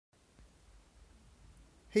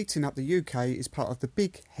Heating Up the UK is part of the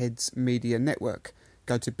Big Heads Media Network.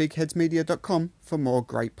 Go to bigheadsmedia.com for more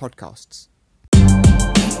great podcasts.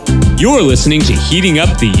 You're listening to Heating Up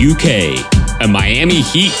the UK, a Miami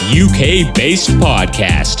Heat UK-based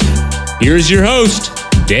podcast. Here's your host,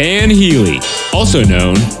 Dan Healy, also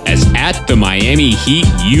known as @the Miami Heat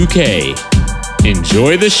UK.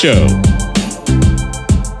 Enjoy the show.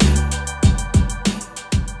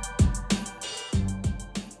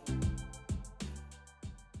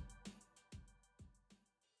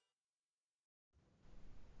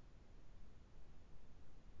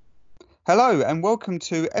 Hello and welcome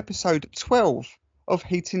to episode 12 of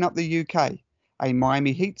Heating Up the UK, a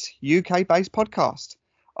Miami Heat UK-based podcast.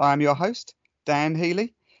 I am your host, Dan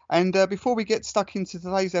Healy, and before we get stuck into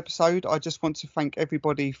today's episode, I just want to thank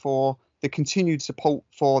everybody for the continued support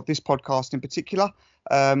for this podcast in particular.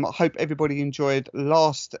 I hope everybody enjoyed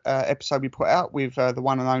last episode we put out with the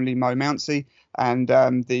one and only Mo Mouncey and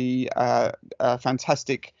the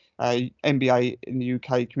fantastic NBA in the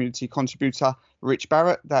UK community contributor, Rich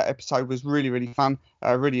Barrett. That episode was really, really fun.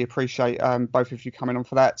 I really appreciate both of you coming on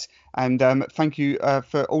for that. And thank you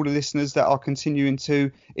for all the listeners that are continuing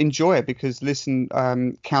to enjoy it, because listen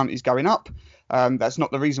count is going up. That's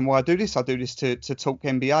not the reason why I do this. I do this to talk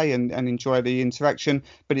NBA and enjoy the interaction.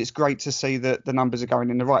 But it's great to see that the numbers are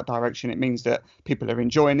going in the right direction. It means that people are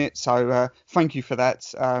enjoying it. So thank you for that.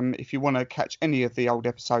 If you want to catch any of the old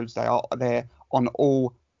episodes, they are there on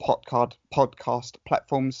all podcast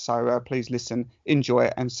platforms, so please listen, enjoy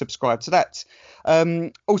it, and subscribe to that.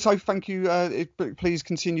 Also, thank you. Please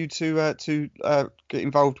continue to get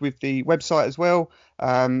involved with the website as well.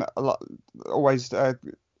 Always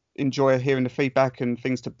enjoy hearing the feedback and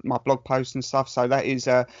things to my blog posts and stuff. So that is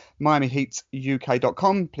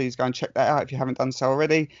MiamiHeatUK.com. Please go and check that out if you haven't done so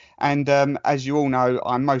already. And as you all know,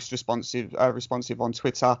 I'm most responsive on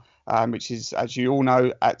Twitter, which is, as you all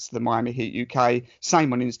know, at the Miami Heat UK.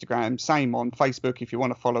 Same on Instagram, same on Facebook if you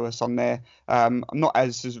want to follow us on there. I'm not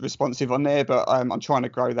as responsive on there, but I'm trying to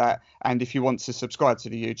grow that. And if you want to subscribe to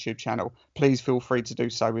the YouTube channel, please feel free to do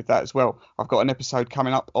so with that as well. I've got an episode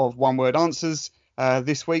coming up of One Word Answers.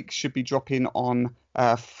 This week should be dropping on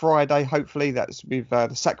Friday, hopefully. That's with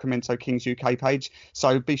the Sacramento Kings UK page.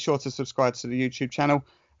 So be sure to subscribe to the YouTube channel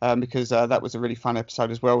because that was a really fun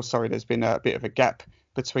episode as well. Sorry, there's been a bit of a gap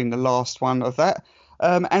between the last one of that.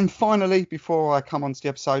 And finally, before I come on to the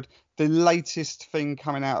episode, the latest thing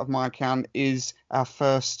coming out of my account is our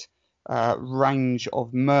first range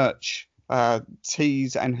of merch.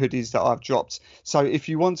 Tees and hoodies that I've dropped. So if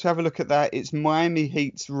you want to have a look at that, it's Miami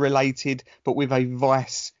Heat related, but with a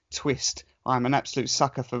Vice twist. I'm an absolute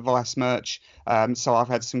sucker for Vice merch. So I've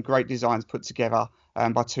had some great designs put together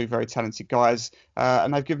by two very talented guys,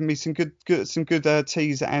 and they've given me some good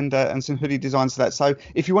tees and some hoodie designs for that. So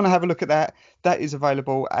if you want to have a look at that, that is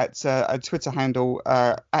available at a Twitter handle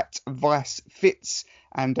at Vice Fits.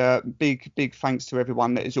 And big thanks to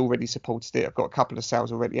everyone that has already supported it. I've got a couple of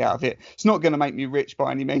sales already out of it. It's not going to make me rich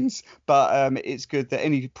by any means, but it's good that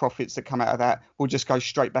any profits that come out of that will just go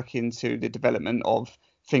straight back into the development of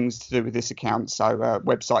things to do with this account. So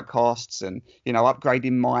website costs and,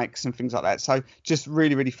 upgrading mics and things like that. So just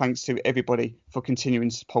really, really thanks to everybody for continuing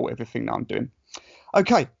to support everything that I'm doing.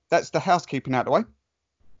 Okay, that's the housekeeping out of the way.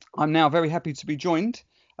 I'm now very happy to be joined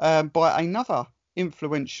by another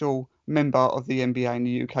influential member of the NBA in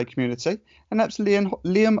the UK community, and that's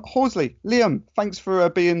Liam Horsley. Liam, thanks for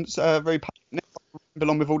being very passionate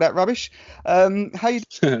along with all that rubbish. How you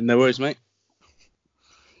doing? No worries, mate.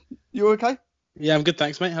 You okay? Yeah, I'm good,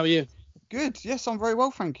 thanks, mate. How are you? Good. Yes, I'm very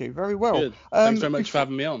well, thank you. Very well. Good. Thanks very much for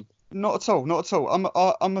having me on. Not at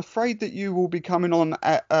all. I'm afraid that you will be coming on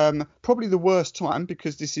at probably the worst time,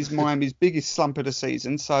 because this is Miami's biggest slump of the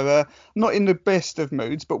season. So not in the best of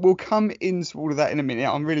moods, but we'll come into all of that in a minute.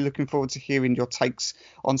 I'm really looking forward to hearing your takes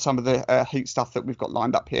on some of the Heat stuff that we've got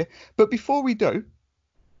lined up here. But before we do,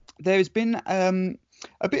 there has been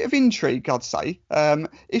a bit of intrigue, I'd say.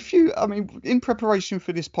 In preparation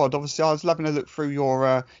for this pod, obviously I was having a look through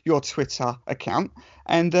your Twitter account,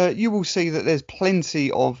 and you will see that there's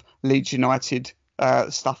plenty of Leeds United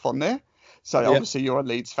stuff on there. So obviously you're a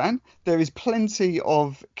Leeds fan. There is plenty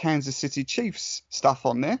of Kansas City Chiefs stuff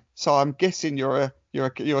on there. So I'm guessing you're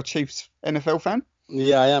a Chiefs NFL fan.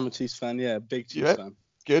 Yeah, I am a Chiefs fan. Yeah, big Chiefs fan.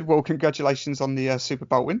 Good. Well, congratulations on the Super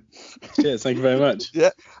Bowl win. Cheers. Thank you very much.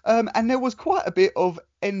 Yeah. And there was quite a bit of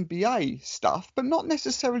NBA stuff, but not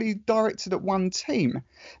necessarily directed at one team.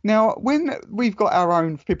 Now, when we've got our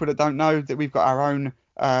own, for people that don't know, that we've got our own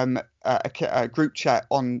group chat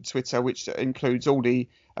on Twitter, which includes all the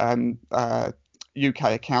UK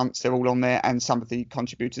accounts. They're all on there, and some of the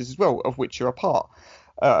contributors as well, of which you're a part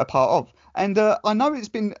of. And I know it's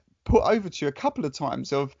been put over to you a couple of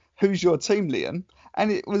times of who's your team, Liam,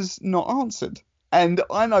 and it was not answered. And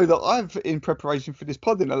I know that I've, in preparation for this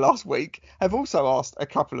pod in the last week, have also asked a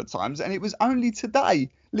couple of times, and it was only today,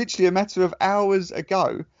 literally a matter of hours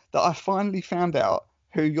ago, that I finally found out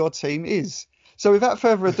who your team is. So without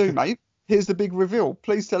further ado, mate, here's the big reveal.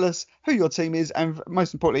 Please tell us who your team is, and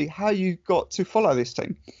most importantly, how you got to follow this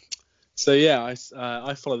team. So yeah,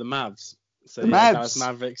 I follow the Mavs. So The yeah, Mavs. Dallas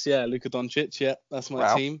Mavericks. Yeah, Luka Doncic. Yeah, that's my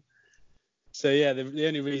Wow. team. So yeah, the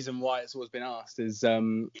only reason why it's always been asked is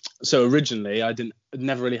so originally I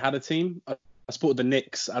never really had a team. I supported the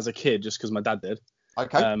Knicks as a kid just because my dad did.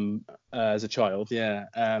 Okay. As a child, yeah.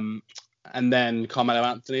 And then Carmelo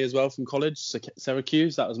Anthony as well from college,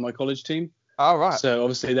 Syracuse. That was my college team. All right. So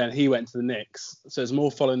obviously then he went to the Knicks. So it's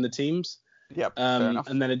more following the teams. Yep. Fair enough.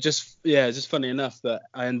 And then it's just funny enough that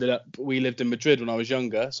we lived in Madrid when I was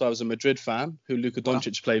younger. So I was a Madrid fan who Luka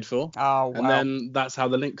Doncic played for. Oh, wow. And then that's how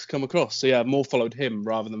the links come across. So yeah, I've more followed him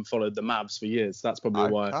rather than followed the Mavs for years. That's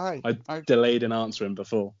probably why I delayed in answering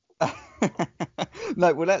before.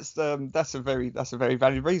 No, well, that's a very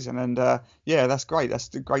valid reason, and yeah, that's great. That's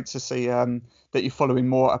great to see that you're following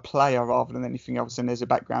more a player rather than anything else, and there's a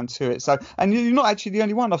background to it. So, and you're not actually the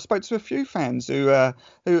only one. I've spoke to a few fans who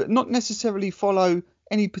not necessarily follow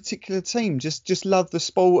any particular team, just love the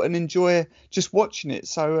sport and enjoy just watching it.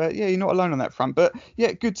 So yeah, you're not alone on that front. But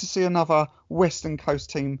yeah, good to see another Western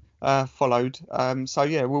Coast team followed. So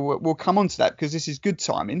yeah, we'll come on to that because this is good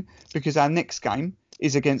timing because our next game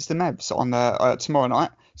is against the Mavs on tomorrow night.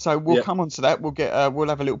 So we'll come on to that. We'll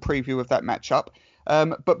have a little preview of that matchup.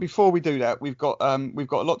 But before we do that, we've got a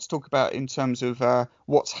lot to talk about in terms of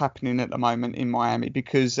what's happening at the moment in Miami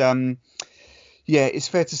because yeah, it's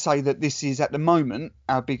fair to say that this is at the moment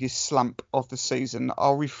our biggest slump of the season.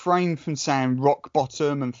 I'll refrain from saying rock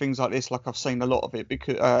bottom and things like this, like I've seen a lot of it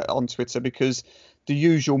because on Twitter, because the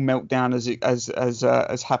usual meltdown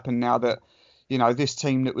has happened now that, you know, this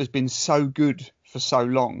team that has been so good for so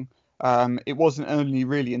long. It wasn't only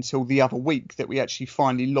really until the other week that we actually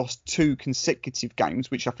finally lost 2 consecutive games,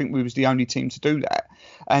 which I think we was the only team to do that.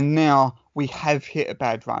 And now we have hit a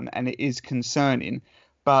bad run, and it is concerning.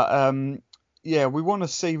 But yeah, we want to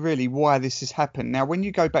see really why this has happened. Now, when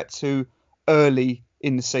you go back to early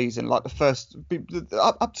in the season, like the first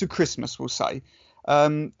up to Christmas, we'll say,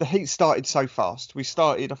 the Heat started so fast. We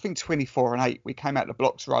started, I think, 24-8. We came out the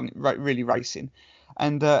blocks really racing.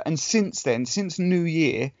 And since then, since New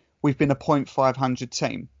Year, we've been a .500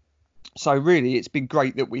 team. So really, it's been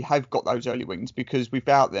great that we have got those early wins because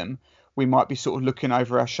without them, we might be sort of looking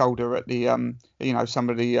over our shoulder at the some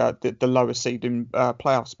of the lower seeding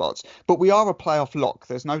playoff spots. But we are a playoff lock.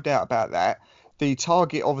 There's no doubt about that. The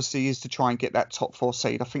target obviously is to try and get that top 4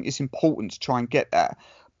 seed. I think it's important to try and get that.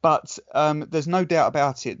 But there's no doubt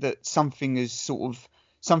about it that something's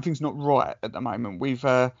not right at the moment.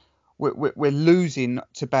 We're losing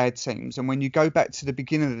to bad teams. And when you go back to the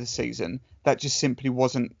beginning of the season, that just simply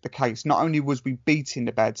wasn't the case. Not only was we beating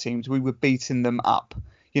the bad teams, we were beating them up.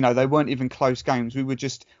 You know, they weren't even close games. We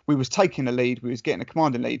was taking a lead, we was getting a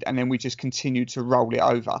commanding lead, and then we just continued to roll it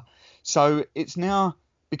over. So it's now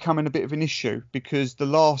becoming a bit of an issue because the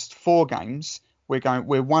last 4 games, we're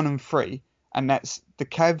 1-3, and that's the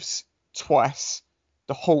Cavs twice,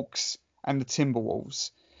 the Hawks, and the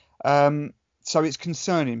Timberwolves. So it's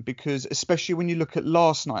concerning because, especially when you look at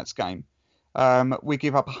last night's game, we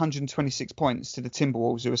give up 126 points to the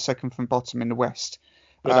Timberwolves, who are second from bottom in the West.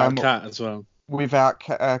 Without Cat as well. Without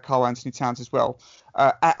Karl Anthony Towns as well.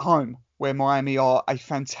 At home, where Miami are a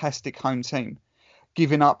fantastic home team,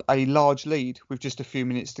 giving up a large lead with just a few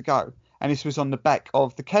minutes to go. And this was on the back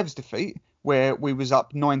of the Cavs defeat, where we was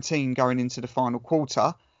up 19 going into the final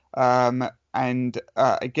quarter. And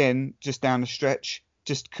again, just down the stretch,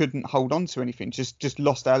 just couldn't hold on to anything, just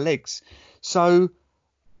lost our legs. So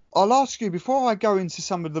I'll ask you, before I go into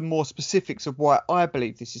some of the more specifics of why I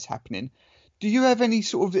believe this is happening, do you have any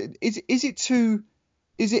sort of, is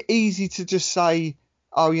it easy to just say,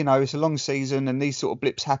 oh, you know, it's a long season and these sort of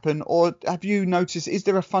blips happen? Or have you noticed, is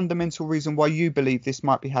there a fundamental reason why you believe this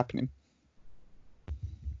might be happening?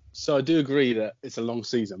 So I do agree that it's a long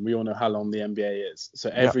season. We all know how long the NBA is.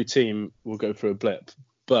 So every team will go through a blip.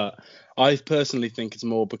 But I personally think it's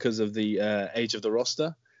more because of the age of the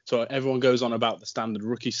roster. So everyone goes on about the standard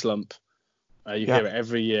rookie slump. You hear it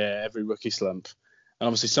every year, every rookie slump. And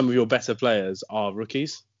obviously some of your better players are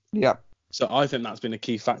rookies. Yeah. So I think that's been a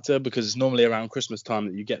key factor because it's normally around Christmas time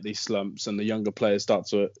that you get these slumps and the younger players start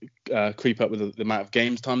to creep up with the amount of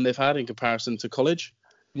games time they've had in comparison to college.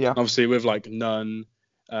 Yeah. Obviously with like Nunn,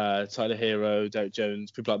 Tyler Hero, Derek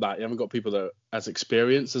Jones, people like that. You haven't got people that are as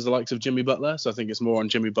experienced as the likes of Jimmy Butler. So I think it's more on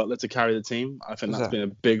Jimmy Butler to carry the team. I think that's been a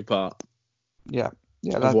big part of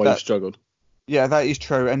why you've struggled. Yeah, that is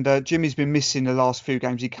true. And Jimmy's been missing the last few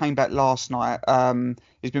games. He came back last night.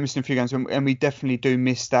 He's been missing a few games, and we definitely do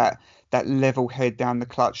miss that level head down the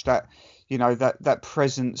clutch, that that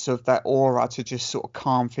presence of that aura to just sort of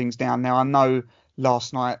calm things down. Now, I know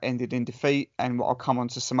last night ended in defeat, and I'll come on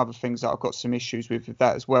to some other things that I've got some issues with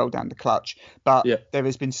that as well down the clutch. But there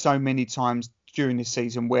has been so many times during this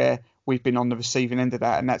season where we've been on the receiving end of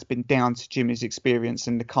that, and that's been down to Jimmy's experience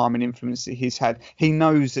and the calming influence that he's had. He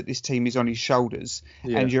knows that this team is on his shoulders,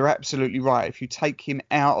 and you're absolutely right. If you take him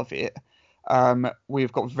out of it,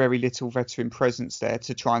 we've got very little veteran presence there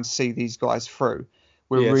to try and see these guys through.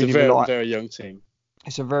 It's a very young team.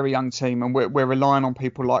 It's a very young team, and we're relying on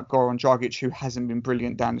people like Goran Dragic, who hasn't been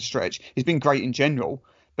brilliant down the stretch. He's been great in general,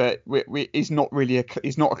 but he's not really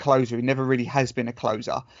he's not a closer. He never really has been a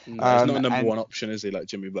closer. No, he's not a number one option, is he? Like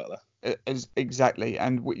Jimmy Butler. Exactly,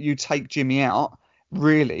 and you take Jimmy out,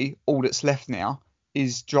 really all that's left now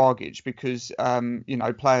is Dragic, because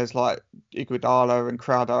players like Iguodala and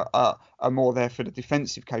Crowder are more there for the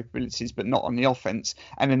defensive capabilities, but not on the offense.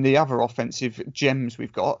 And then the other offensive gems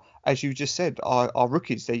we've got, as you just said, are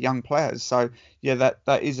rookies. They're young players. So yeah,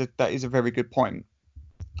 that is a very good point.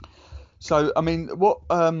 So I mean,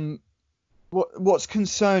 what's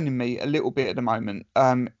concerning me a little bit at the moment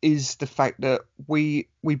is the fact that we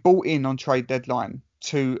bought in on trade deadline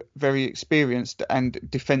two very experienced and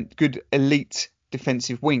good elite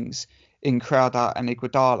defensive wings in Crowder and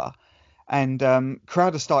Iguodala. And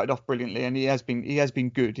Crowder started off brilliantly, and he has been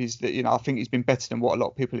good. I think he's been better than what a lot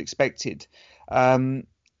of people expected.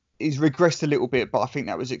 He's regressed a little bit, but I think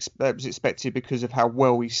that was expected because of how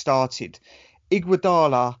well he started.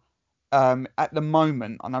 Iguodala, at the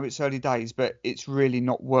moment, I know it's early days, but it's really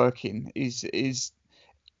not working.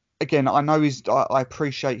 Again, I know I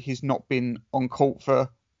appreciate he's not been on court for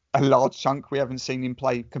a large chunk. We haven't seen him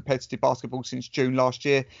play competitive basketball since June last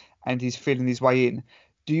year, and he's feeling his way in.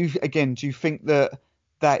 Do you think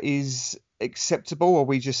that is acceptable? Or are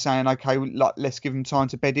we just saying, okay, let's give him time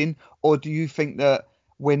to bed in? Or do you think that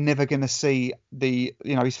we're never going to see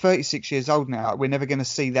he's 36 years old now, we're never going to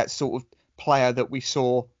see that sort of player that we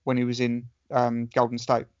saw when he was in Golden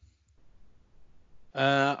State?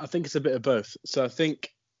 I think it's a bit of both. So I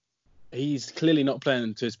think he's clearly not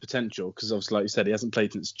playing to his potential, because obviously, like you said, he hasn't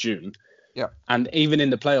played since June. Yeah. And even in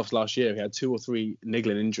the playoffs last year, he had 2 or 3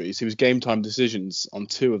 niggling injuries. He was game time decisions on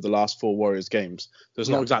 2 of the last 4 Warriors games. So it's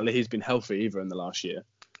not exactly he's been healthy either in the last year.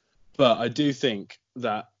 But I do think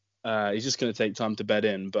that he's just going to take time to bed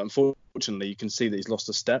in. But unfortunately, you can see that he's lost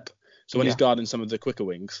a step. So when he's guarding some of the quicker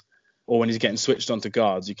wings, or when he's getting switched onto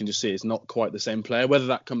guards, you can just see it's not quite the same player. Whether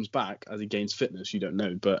that comes back as he gains fitness, you don't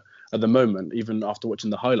know. But at the moment, even after watching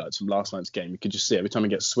the highlights from last night's game, you could just see every time he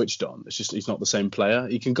gets switched on, it's just he's not the same player.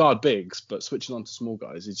 He can guard bigs, but switching on to small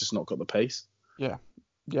guys, he's just not got the pace. Yeah,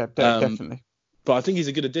 definitely. But I think he's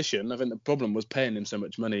a good addition. I think the problem was paying him so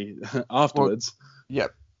much money afterwards. Well,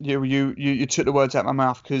 you took the words out of my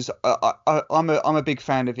mouth, because I'm a big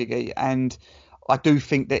fan of Iggy, and I do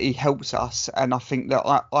think that he helps us. And I think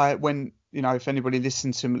that I when if anybody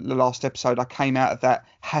listened to the last episode, I came out of that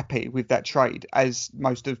happy with that trade, as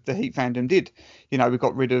most of the Heat fandom did. We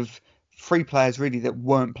got rid of 3 players really that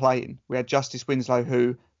weren't playing. We had Justice Winslow,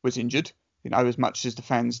 who was injured. As much as the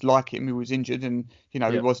fans like him, he was injured, and he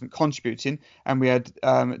wasn't contributing. And we had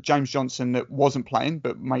James Johnson, that wasn't playing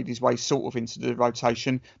but made his way sort of into the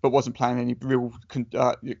rotation, but wasn't playing any real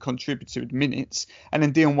contributed minutes. And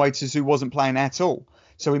then Dion Waiters, who wasn't playing at all.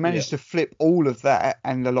 So we managed to flip all of that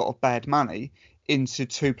and a lot of bad money into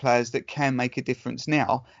 2 players that can make a difference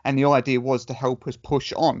now. And the idea was to help us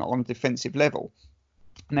push on a defensive level.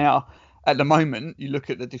 Now, at the moment, you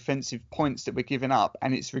look at the defensive points that we're giving up,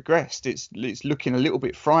 and it's regressed. It's looking a little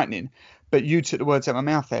bit frightening. But you took the words out of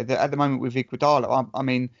my mouth there. That at the moment with Iguodala, I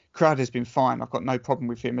mean, Crowder's been fine. I've got no problem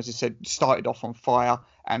with him. As I said, started off on fire,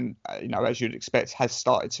 and as you'd expect, has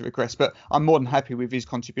started to regress. But I'm more than happy with his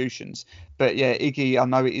contributions. But yeah, Iggy, I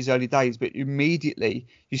know it is early days, but immediately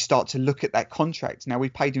you start to look at that contract. Now, we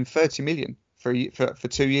paid him $30 million for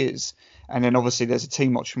 2 years. And then obviously there's a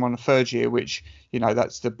team option on the 3rd year, which,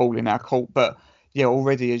 that's the ball in our court. But yeah,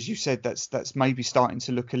 already, as you said, that's maybe starting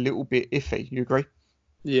to look a little bit iffy. You agree?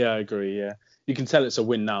 Yeah, I agree. Yeah. You can tell it's a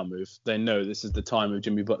win now move. They know this is the time of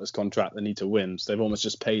Jimmy Butler's contract. They need to win. So they've almost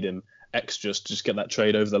just paid him extras to just get that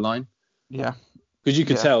trade over the line. Yeah. Because you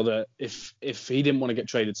could tell that if he didn't want to get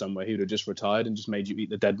traded somewhere, he would have just retired and just made you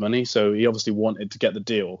eat the dead money. So he obviously wanted to get the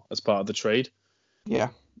deal as part of the trade. Yeah.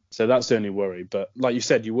 So that's the only worry. But like you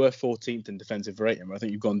said, you were 14th in defensive rating. But I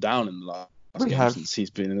think you've gone down in the last game since he's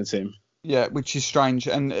been in the team. Yeah, which is strange,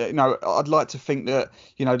 and I'd like to think that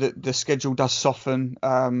the schedule does soften.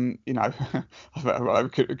 I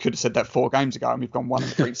could have said that 4 games ago, and we've gone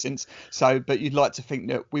 1-3 since. So, but you'd like to think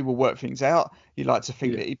that we will work things out. You'd like to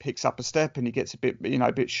think that he picks up a step and he gets a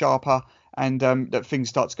bit sharper, and that things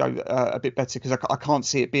start to go a bit better, because I can't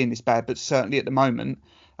see it being this bad. But certainly at the moment,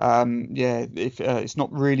 if it's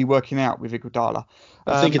not really working out with Iguodala.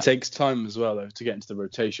 I think it takes time as well, though, to get into the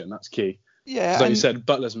rotation. That's key. Yeah, like you said,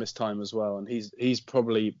 Butler's missed time as well, and he's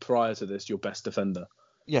probably, prior to this, your best defender.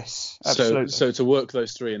 Yes, absolutely. So to work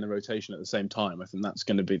those 3 in the rotation at the same time, I think that's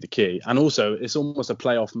going to be the key. And also, it's almost a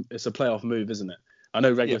playoff move, isn't it? I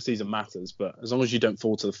know regular season matters, but as long as you don't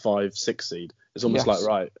fall to the 5-6 seed, it's almost like,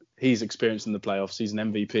 right, he's experienced in the playoffs, he's an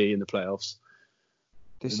MVP in the playoffs.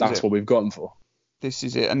 That's what we've got him for. This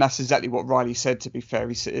is it, and that's exactly what Riley said. To be fair,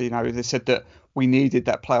 they said that we needed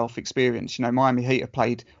that playoff experience. Miami Heat have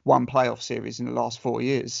played 1 playoff series in the last 4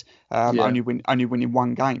 years, only winning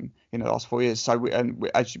 1 game in the last 4 years. So,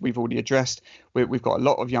 as we've already addressed, we've got a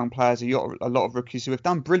lot of young players, a lot of rookies who have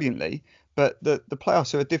done brilliantly, but the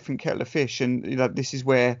playoffs are a different kettle of fish, and this is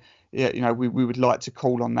where we would like to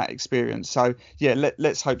call on that experience. So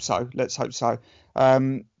let's hope so.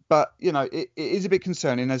 But it is a bit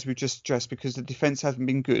concerning, as we've just stressed, because the defence hasn't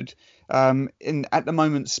been good. At the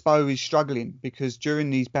moment, Spo is struggling because during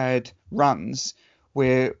these bad runs,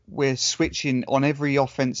 we're switching on every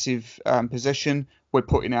offensive possession. We're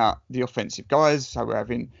putting out the offensive guys, so we're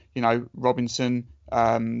having Robinson,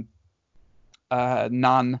 Nunn,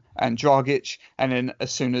 and Dragic, and then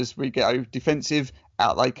as soon as we go defensive,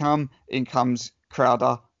 out they come. In comes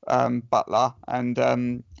Crowder, Butler, and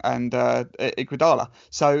Iguodala.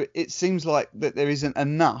 So it seems like that there isn't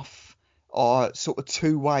enough sort of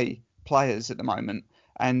two-way players at the moment,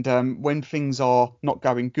 and when things are not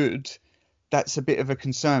going good, that's a bit of a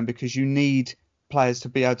concern, because you need players to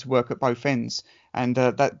be able to work at both ends, and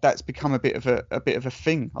that's become a bit of a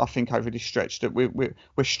thing, I think, over this stretch, that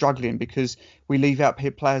we're struggling because we leave out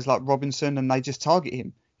players like Robinson and they just target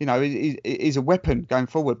him. He's a weapon going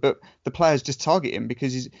forward, but the players just target him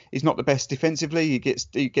because he's not the best defensively. He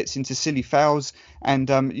gets into silly fouls, and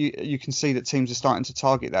you can see that teams are starting to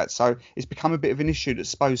target that. So it's become a bit of an issue that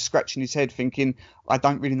Spo's scratching his head, thinking, I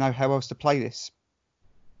don't really know how else to play this.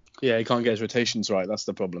 Yeah, he can't get his rotations right. That's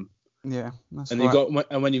the problem. Yeah, that's and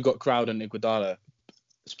right. When you've got Crowder and Iguodala,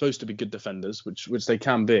 supposed to be good defenders, which they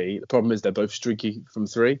can be. The problem is they're both streaky from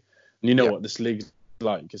 3, and what this league.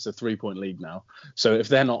 Like, it's a 3-point league now, so if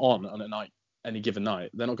they're not on a night, any given night,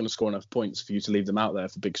 they're not going to score enough points for you to leave them out there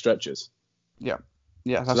for big stretches. That's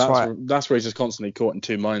right. That's where he's just constantly caught in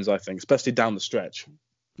 2 minds, I think, especially down the stretch.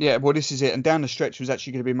 Yeah, well, this is it, and down the stretch was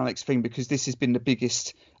actually going to be my next thing, because this has been the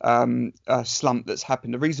biggest slump that's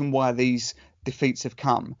happened. The reason why these defeats have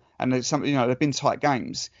come, and there's some, they've been tight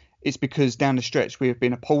games, it's because down the stretch we have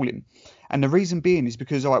been appalling, and the reason being is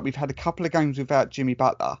because we've had a couple of games without Jimmy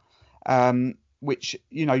Butler. Which,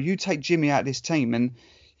 you take Jimmy out of this team, and,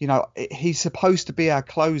 he's supposed to be our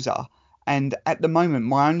closer. And at the moment,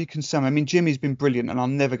 my only concern, Jimmy's been brilliant and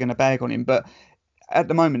I'm never going to bag on him, but at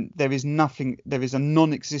the moment, there is a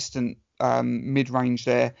non-existent mid-range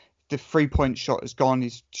there. The 3-point shot has gone.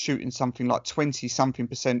 He's shooting something like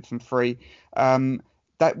 20-something% from 3.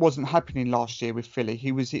 That wasn't happening last year with Philly.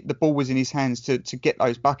 The ball was in his hands to get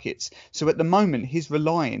those buckets. So at the moment, he's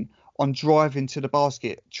relying on driving to the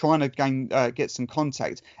basket, trying to get some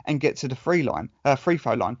contact and get to the free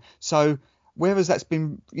throw line. So whereas that's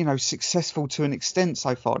been successful to an extent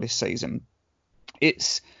so far this season,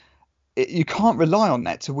 you can't rely on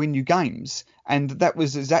that to win you games. And that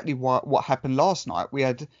was exactly what happened last night. We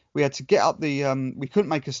had to get up we couldn't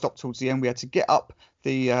make a stop towards the end. We had to get up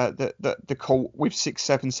the court with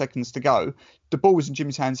 6-7 seconds to go. The ball was in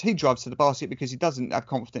Jimmy's hands. He drives to the basket because he doesn't have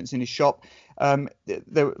confidence in his shot.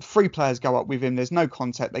 The 3 players go up with him. There's no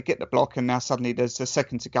contact. They get the block, and now suddenly there's a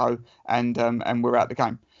second to go, and we're out the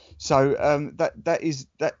game. So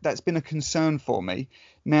that's been a concern for me.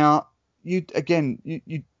 Now,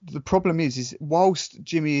 the problem is whilst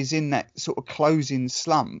Jimmy is in that sort of closing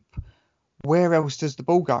slump, where else does the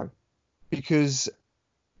ball go? Because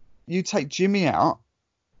you take Jimmy out,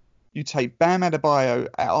 you take Bam Adebayo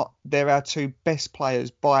out, they're our 2 best players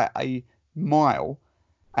by a mile,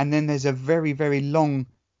 and then there's a very, very long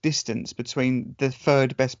distance between the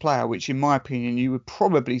 3rd best player, which in my opinion you would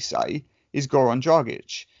probably say is Goran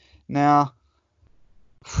Dragic. Now,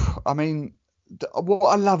 what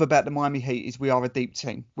I love about the Miami Heat is we are a deep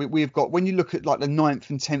team. We've got, when you look at like the 9th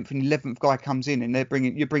and 10th and 11th guy comes in, and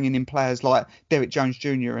you're bringing in players like Derek Jones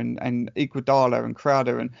Jr. and Iguodala and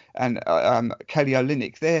Crowder and Kelly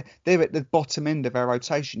Olynyk. They're at the bottom end of our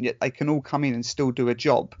rotation, yet they can all come in and still do a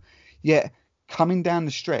job. Yet coming down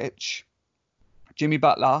the stretch, Jimmy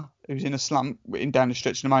Butler, who's in a slump down the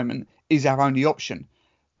stretch at the moment, is our only option.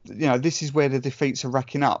 This is where the defeats are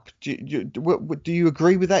racking up. Do you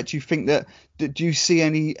agree with that? Do you think that do you see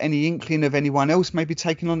any inkling of anyone else maybe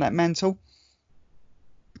taking on that mantle?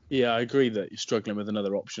 Yeah, I agree that you're struggling with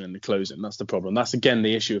another option in the closing. That's the problem. That's again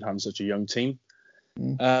the issue of having such a young team.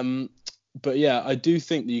 But yeah, I do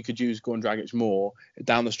think that you could use Goran Dragic more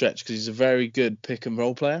down the stretch because he's a very good pick and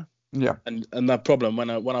roll player. Yeah. And that problem when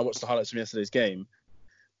I watched the highlights from yesterday's game,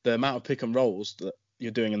 the amount of pick and rolls that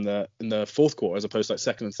you're doing in the fourth quarter as opposed to like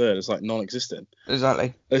second and third is like non-existent.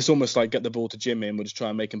 Exactly. It's almost like get the ball to Jimmy and we'll just try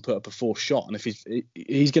and make him put up a fourth shot, and if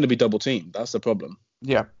he's going to be double teamed, that's the problem.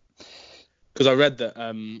 Yeah. Because I read that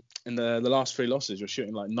in the last 3 losses you're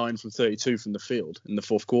shooting like 9 from 32 from the field in the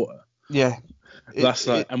fourth quarter. Yeah.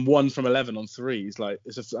 And 1 from 11 on threes. Like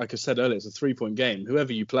like I said earlier, it's a 3-point game.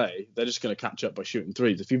 Whoever you play, they're just going to catch up by shooting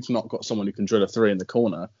threes. If you've not got someone who can drill a 3 in the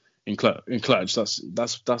corner in clutch,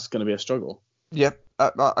 that's going to be a struggle. Yeah,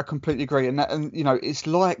 I completely agree. And it's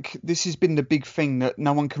like this has been the big thing that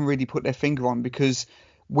no one can really put their finger on, because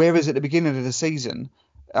whereas at the beginning of the season,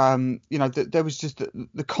 there was just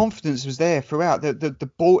the confidence was there throughout.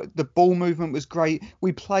 The ball movement was great.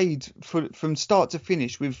 We played from start to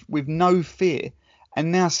finish with no fear.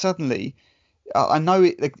 And now suddenly, I know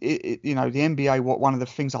the NBA. One of the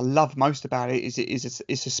things I love most about it is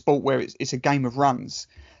it's a sport where it's a game of runs.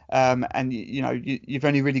 And you've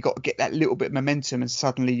only really got to get that little bit of momentum, and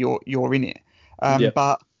suddenly you're in it.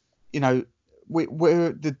 But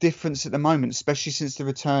we're the difference at the moment, especially since the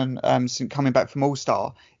return, since coming back from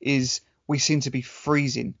All-Star, is we seem to be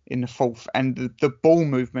freezing in the fourth, and the ball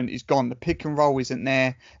movement is gone. The pick and roll isn't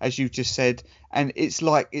there, as you've just said, and it's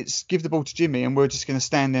like it's give the ball to Jimmy and we're just going to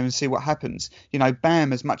stand there and see what happens.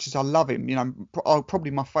 Bam, as much as I love him,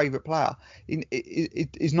 probably my favourite player,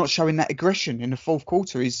 is not showing that aggression in the fourth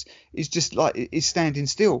quarter. He's just like he's standing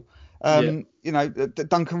still. Duncan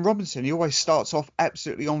Robinson, he always starts off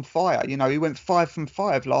absolutely on fire. He went 5 from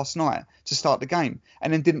 5 last night to start the game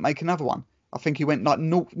and then didn't make another one. I think he went like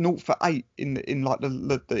 0 for 8 in like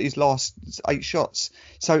his last 8 shots.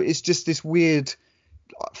 So it's just this weird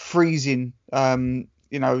freezing, in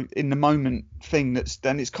the moment thing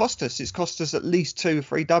it's cost us. It's cost us at least 2 or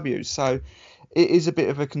 3 W's. So it is a bit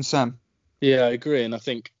of a concern. Yeah, I agree. And I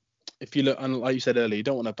think if you look, and like you said earlier, you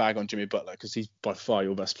don't want to bag on Jimmy Butler because he's by far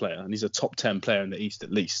your best player, and he's a top 10 player in the East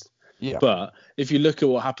at least. Yeah. But if you look at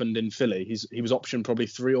what happened in Philly, he was option probably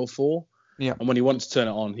 3 or 4. Yeah. And when he wanted to turn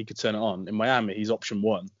it on, he could turn it on. In Miami, he's option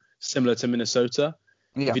 1, similar to Minnesota.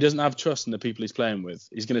 Yeah. If he doesn't have trust in the people he's playing with,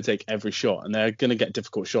 he's going to take every shot, and they're going to get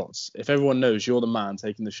difficult shots. If everyone knows you're the man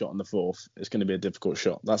taking the shot in the fourth, it's going to be a difficult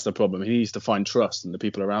shot. That's the problem. He needs to find trust in the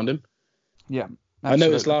people around him. Yeah. Absolutely. I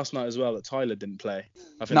noticed last night as well that Tyler didn't play.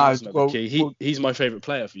 I think that's another key. He's my favourite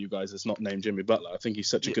player for you guys that's not named Jimmy Butler. I think he's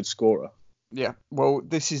such a good scorer. Yeah. Well,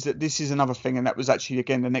 this is another thing, and that was actually,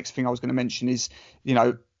 again, the next thing I was going to mention is,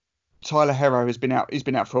 Tyler Herro has been out. He's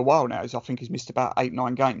been out for a while now. I think he's missed about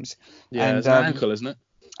 8-9 games. Yeah, and, it's an ankle, isn't it?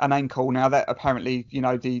 An ankle. Now that apparently,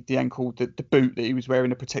 the ankle, the boot that he was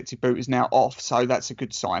wearing, a protective boot, is now off. So that's a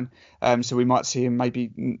good sign. So we might see him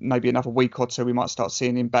maybe another week or two. We might start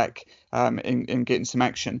seeing him back in getting some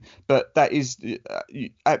action. But that is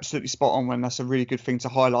absolutely spot on. When that's a really good thing to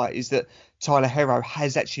highlight is that Tyler Herro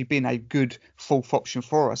has actually been a good fourth option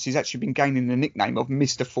for us. He's actually been gaining the nickname of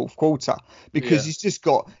Mr. Fourth Quarter because he's just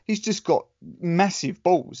got massive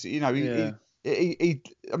balls.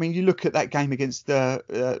 I mean, you look at that game against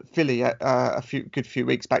the Philly a few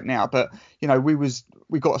weeks back now, but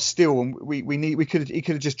we got a steal and he could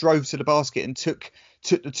have just drove to the basket and took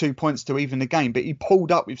the 2 points to even the game, but he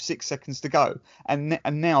pulled up with 6 seconds to go, and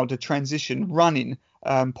now the transition running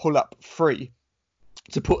pull up 3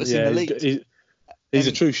 to put us in the lead. He's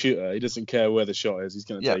a true shooter. He doesn't care where the shot is. He's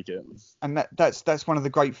going to take it. And that's one of the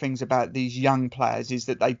great things about these young players is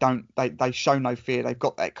that they show no fear. They've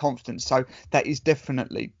got that confidence. So that is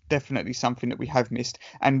definitely something that we have missed.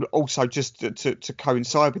 And also just to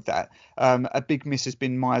coincide with that, a big miss has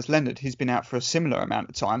been Myers Leonard. He's been out for a similar amount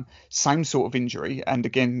of time, same sort of injury, and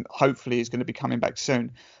again, hopefully is going to be coming back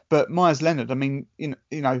soon. But Myers Leonard, I mean,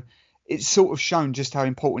 it's sort of shown just how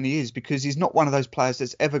important he is, because he's not one of those players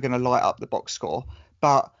that's ever going to light up the box score,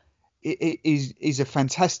 but He's a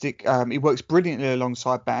fantastic. He works brilliantly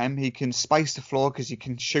alongside Bam. He can space the floor because he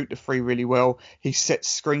can shoot the free really well. He sets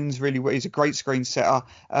screens really well. He's a great screen setter,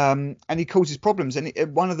 and he causes problems. And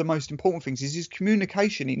one of the most important things is his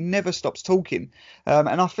communication. He never stops talking,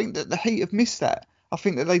 and I think that the Heat have missed that. I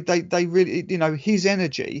think that they really, his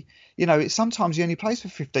energy, sometimes he only plays for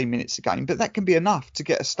 15 minutes a game, but that can be enough to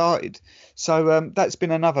get us started. So that's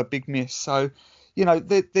been another big miss. So.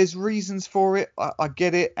 There's reasons for it. I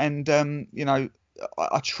get it. And,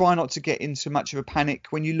 I try not to get into much of a panic.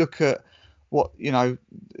 When you look at what, the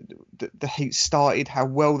Heat started, how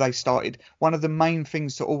well they started, one of the main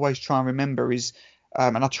things to always try and remember is,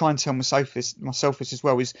 and I try and tell myself this as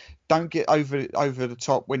well, is don't get over the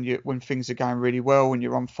top when things are going really well, when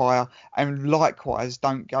you're on fire. And likewise,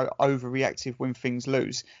 don't go overreactive when things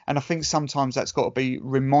lose. And I think sometimes that's got to be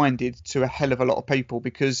reminded to a hell of a lot of people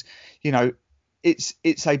because,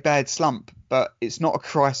 it's a bad slump, but it's not a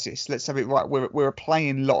crisis. Let's have it right. We're a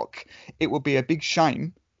playing lock. It will be a big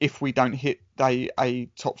shame if we don't hit a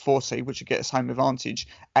top 4 seed, which would get us home advantage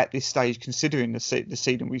at this stage, considering the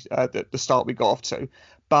seed and the start we got off to.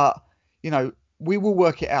 But we will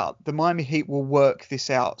work it out. The Miami Heat will work this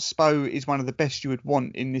out. Spo is one of the best you would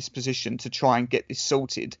want in this position to try and get this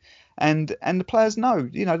sorted, and the players know.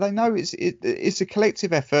 They know it's a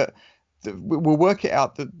collective effort. We'll work it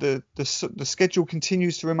out. The schedule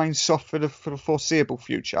continues to remain soft for the foreseeable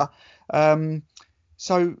future.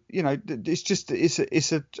 So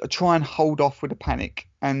it's a try and hold off with a panic.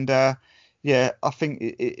 And I think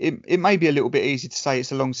it may be a little bit easy to say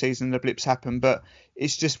it's a long season and the blips happen, but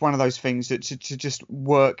it's just one of those things that to just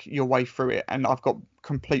work your way through it. And I've got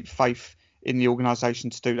complete faith in the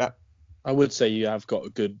organisation to do that. I would say you have got a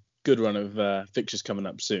good run of fixtures coming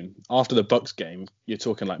up soon. After the Bucks game, you're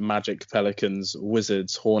talking like Magic, Pelicans,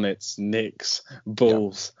 Wizards, Hornets, Knicks,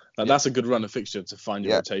 Bulls. That's a good run of fixture to find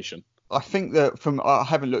your rotation. I think that I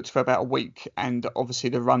haven't looked for about a week, and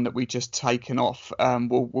obviously the run that we just taken off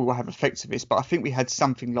will have effects of this. But I think we had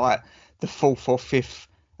something like the 4th or 5th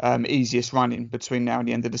easiest running between now and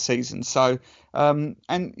the end of the season. So,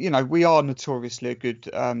 we are notoriously a good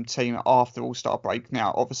team after All-Star break.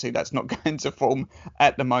 Now, obviously, that's not going to form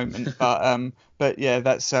at the moment, but yeah,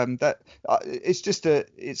 that's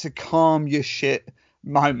it's a calm your shit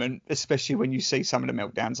moment, especially when you see some of the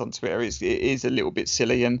meltdowns on Twitter. It is a little bit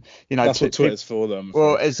silly, and that's what Twitter's for them.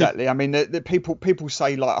 Well, exactly. I mean, the people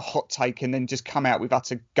say like a hot take and then just come out with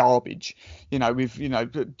utter garbage.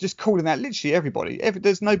 Just calling out literally everybody.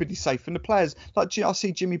 There's nobody safe, and the players like I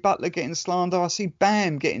see Jimmy Butler getting slander, I see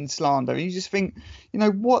Bam getting slander, and you just think,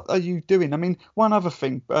 what are you doing? I mean, one other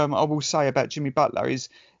thing I will say about Jimmy Butler is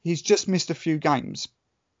he's just missed a few games.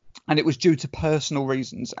 And it was due to personal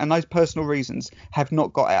reasons. And those personal reasons have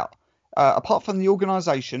not got out. Apart from the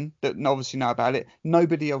organisation that obviously know about it,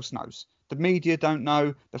 nobody else knows. The media don't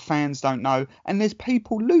know. The fans don't know. And there's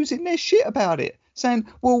people losing their shit about it. Saying,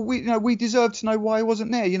 well, we deserve to know why he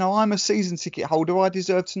wasn't there. I'm a season ticket holder. I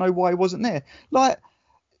deserve to know why he wasn't there. Like,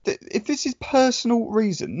 if this is personal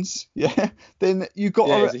reasons, then you've got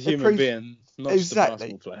to... as a human being. Not exactly.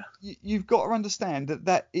 Just a player. You've got to understand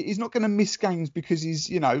that he's not going to miss games because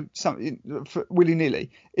he's, something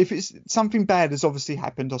willy-nilly. If it's something bad has obviously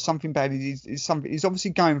happened or something bad is something, he's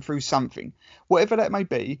obviously going through something. Whatever that may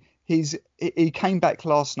be, he came back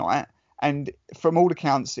last night, and from all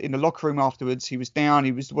accounts, in the locker room afterwards, he was down.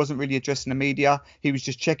 He wasn't really addressing the media. He was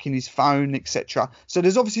just checking his phone, etc. So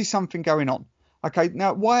there's obviously something going on. Okay,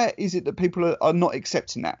 now why is it that people are not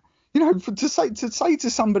accepting that? To say to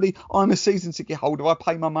somebody, I'm a season ticket holder, I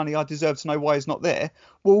pay my money, I deserve to know why he's not there.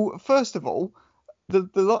 Well, first of all,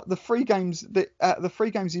 the 3 games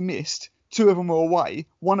he missed, 2 of them were away.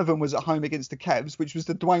 One of them was at home against the Cavs, which was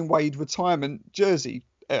the Dwayne Wade retirement jersey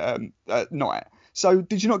night. So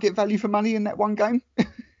did you not get value for money in that one game?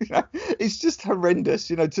 It's just horrendous,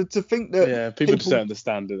 to think that people just don't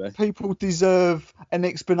understand, do they? People deserve an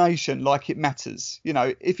explanation like it matters.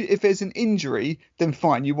 If there's an injury, then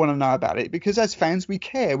fine, you want to know about it, because as fans we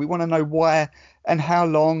care. We want to know why and how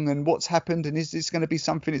long and what's happened, and is this going to be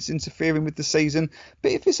something that's interfering with the season.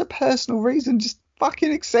 But if it's a personal reason, just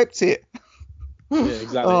fucking accept it. Yeah,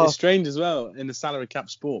 exactly. It's strange as well in the salary cap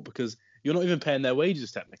sport, because you're not even paying their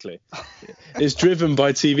wages technically. It's driven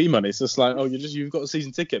by TV money. It's just like, you've got a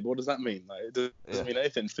season ticket, but what does that mean? Like, it doesn't mean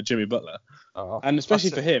anything for Jimmy Butler. And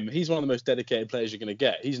especially for him, he's one of the most dedicated players you're going to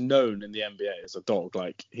get. He's known in the NBA as a dog.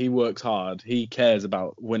 Like, he works hard. He cares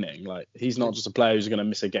about winning. Like, he's not just a player who's going to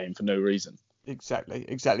miss a game for no reason. Exactly.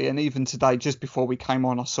 And even today, just before we came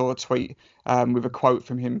on, I saw a tweet with a quote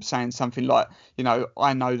from him saying something like,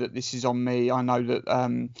 I know that this is on me. I know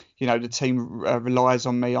that, the team relies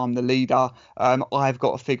on me. I'm the leader. I've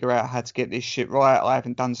got to figure out how to get this shit right. I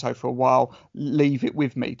haven't done so for a while. Leave it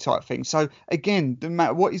with me, type thing. So again, no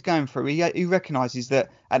matter what he's going through, he recognises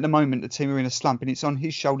that at the moment the team are in a slump and it's on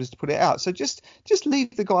his shoulders to put it out. So just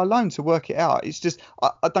leave the guy alone to work it out. It's just,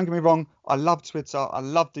 I don't get me wrong, I love Twitter, I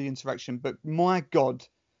love the interaction, but my God,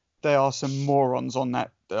 there are some morons on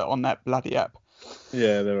that bloody app.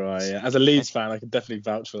 Yeah, there are. Yeah. As a Leeds fan, I can definitely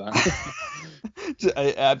vouch for that.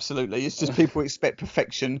 Absolutely. It's just people expect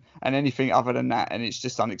perfection and anything other than that, and it's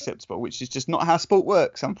just unacceptable, which is just not how sport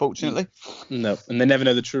works, unfortunately. No, and they never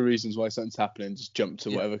know the true reasons why something's happening. Just jump to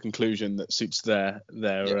whatever conclusion that suits their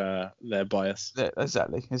bias. Yeah,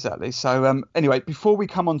 exactly. So anyway, before we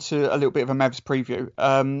come on to a little bit of a Mavs preview,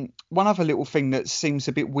 one other little thing that seems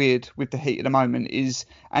a bit weird with the Heat at the moment is,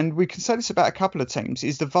 and we can say this about a couple of teams,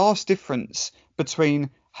 is the vast difference between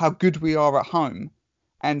how good we are at home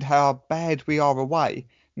and how bad we are away.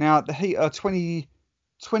 Now, the Heat are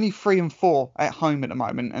 23-4 at home at the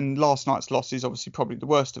moment, and last night's loss is obviously probably the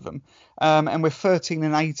worst of them. And we're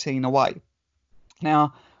 13-18 away.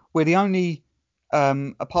 Now, we're the only,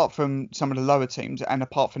 apart from some of the lower teams and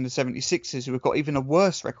apart from the 76ers, who have got even a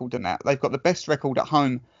worse record than that. They've got the best record at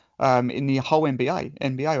home in the whole NBA,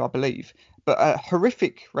 I believe, but a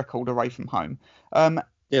horrific record away from home.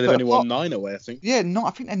 Yeah, they've only won 9 away, I think. Yeah,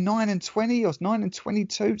 I think they're 9-20 or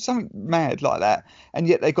 9-22, something mad like that. And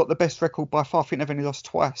yet they got the best record by far. I think they've only lost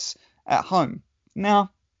twice at home.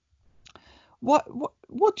 Now, what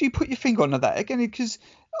do you put your finger on that? Again, because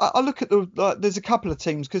I look at there's a couple of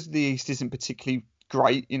teams, because the East isn't particularly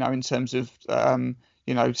great, in terms of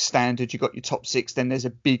standard. You've got your top 6, then there's a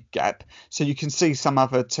big gap. So you can see some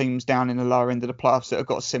other teams down in the lower end of the playoffs that have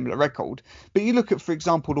got a similar record. But you look at, for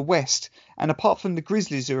example, the West, and apart from the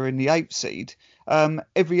Grizzlies, who are in the 8th seed,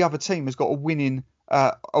 every other team has got a winning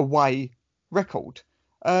away record.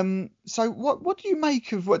 So what do you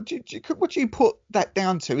make of what do you put that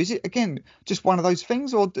down to? Is it, again, just one of those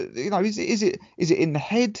things, or is it in the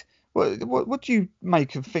head? What do you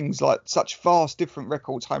make of things like such vast different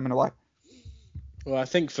records home and away? Well, I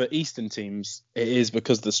think for Eastern teams, it is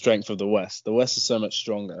because of the strength of the West. The West is so much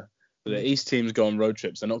stronger. But the East teams go on road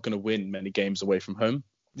trips. They're not going to win many games away from home.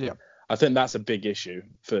 Yeah. I think that's a big issue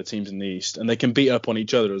for teams in the East. And they can beat up on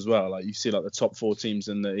each other as well. Like you see, like the top 4 teams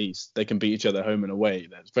in the East, they can beat each other home and away.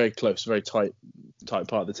 That's very close, very tight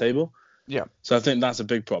part of the table. Yeah. So I think that's a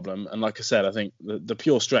big problem. And like I said, I think the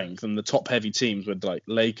pure strength and the top heavy teams with like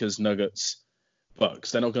Lakers, Nuggets,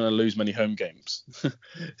 Bucks, they're not going to lose many home games.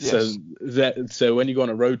 Yes. So when you go on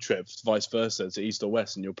a road trip, vice versa, to East or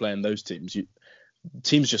West, and you're playing those teams,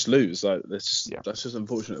 teams just lose. Like that's just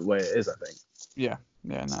unfortunate the way it is, I think. Yeah,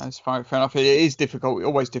 no, it's fair enough. It is difficult,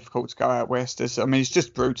 always difficult to go out West. It's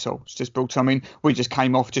just brutal. I mean, we just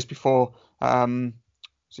came off just before.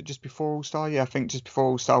 Was it just before All-Star? Yeah, I think just before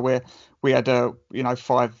All-Star, where we had a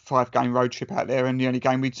 5-game road trip out there, and the only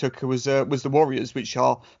game we took was the Warriors,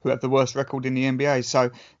 who have the worst record in the NBA. So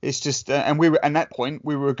it's just and we were, at that point,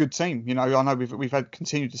 we were a good team. I know we've had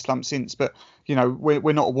continued to slump since, but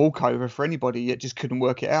we're not a walkover for anybody. Yet just couldn't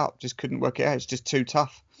work it out. It's just too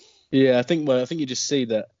tough. Yeah, I think you just see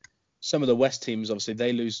that some of the West teams, obviously,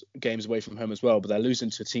 they lose games away from home as well, but they're losing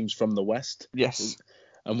to teams from the West. Yes.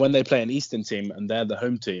 And when they play an Eastern team and they're the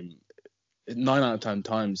home team, 9 out of 10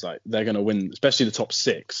 times, like they're going to win, especially the top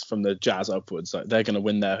 6 from the Jazz upwards. Like they're going to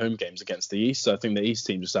win their home games against the East. So I think the East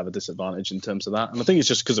team just have a disadvantage in terms of that. And I think it's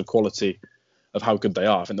just because of quality of how good they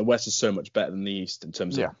are. I think the West is so much better than the East in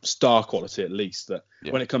terms of star quality, at least. That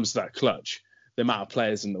when it comes to that clutch, the amount of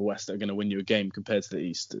players in the West that are going to win you a game compared to the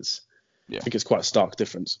East is, I think it's quite a stark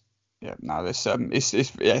difference. Yeah, no,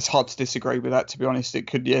 it's hard to disagree with that, to be honest.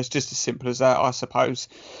 It's just as simple as that, I suppose.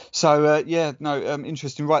 So,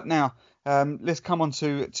 interesting. Right now, let's come on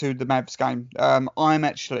to the Mavs game. I'm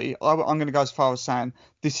going to go as far as saying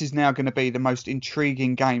this is now going to be the most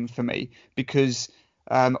intriguing game for me because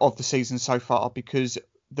of the season so far, because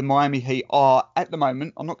the Miami Heat are, at the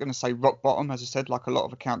moment, I'm not going to say rock bottom, as I said, like a lot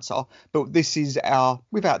of accounts are, but this is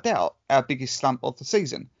without doubt, our biggest slump of the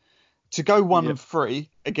season. To go 1-3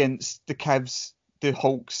 against the Cavs, the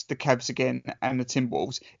Hawks, the Cavs again, and the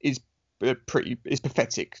Timberwolves is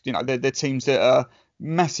pathetic. They're teams that are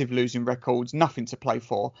massive losing records, nothing to play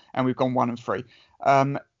for, and we've gone 1-3.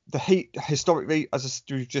 The Heat, historically, as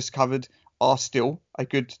we've just covered, are still a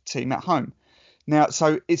good team at home. Now,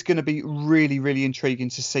 so it's going to be really, really intriguing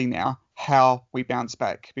to see now how we bounce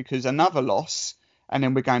back, because another loss, and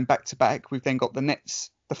then we're going back to back. We've then got the Nets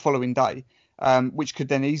the following day. Which could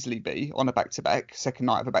then easily be on a back-to-back, second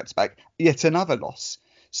night of a back-to-back, yet another loss.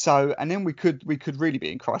 So, and then we could really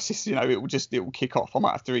be in crisis. You know, it will kick off. I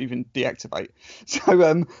might have to even deactivate.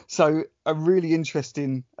 So a really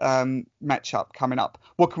interesting matchup coming up.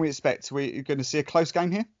 What can we expect? We're going to see a close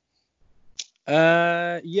game here.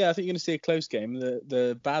 Yeah, I think you're going to see a close game.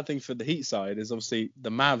 The bad thing for the Heat side is obviously the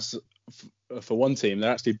Mavs, for one team,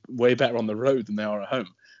 they're actually way better on the road than they are at home.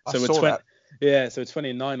 So we're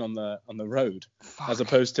 29 on the road. Fuck. as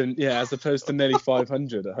opposed to nearly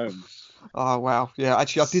 500 at home. Oh wow, yeah.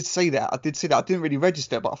 Actually, I did see that. I didn't really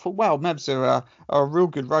register, but I thought, wow, Mavs are a real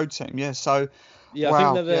good road team. Yeah. So. Yeah,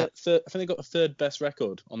 wow, I think I think they got the third best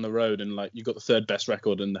record on the road, and like you've got the third best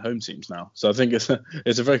record in the home teams now. So I think it's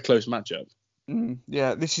a very close matchup.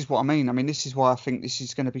 Yeah, this is what I mean. I mean, this is why I think this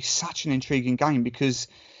is going to be such an intriguing game because,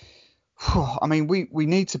 I mean, we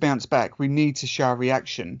need to bounce back. We need to show a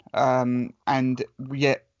reaction. And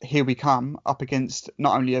yet here we come up against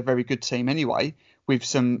not only a very good team anyway, with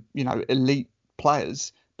some, elite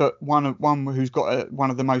players, but one who's got one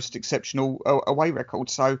of the most exceptional away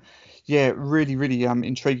records. So, yeah, really, really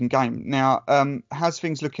intriguing game. Now, how's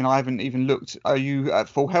things looking? I haven't even looked. Are you at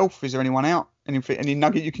full health? Is there anyone out? Any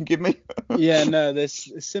nugget you can give me? Yeah, no, it's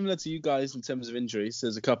similar to you guys in terms of injuries.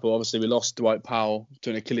 There's a couple. Obviously, we lost Dwight Powell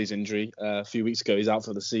to an Achilles injury a few weeks ago. He's out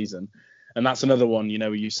for the season. And that's another one,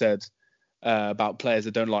 where you said about players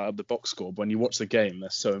that don't light up the box score. But when you watch the game, they're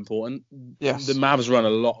so important. Yes. The Mavs run a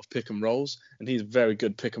lot of pick and rolls, and he's a very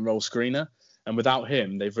good pick and roll screener. And without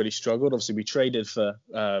him, they've really struggled. Obviously, we traded for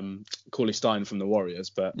Cauley Stein from the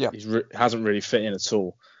Warriors, but he hasn't really fit in at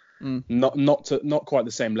all. Not quite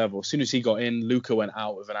the same level. As soon as he got in, Luka went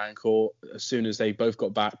out with an ankle. As soon as they both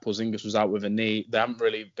got back, Porzingis was out with a knee. They haven't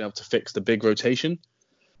really been able to fix the big rotation.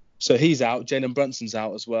 So he's out. Jalen Brunson's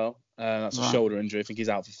out as well. That's a shoulder injury. I think he's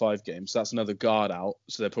out for 5 games. So that's another guard out.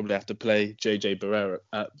 So they probably have to play JJ Barrera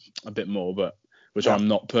a bit more, which I'm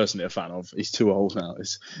not personally a fan of. He's too old now.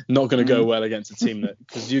 It's not going to go well against a team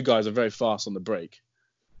because you guys are very fast on the break.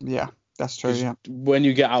 Yeah. That's true, yeah. When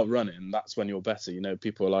you get out running, that's when you're better.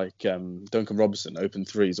 People like Duncan Robinson open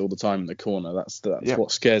threes all the time in the corner. That's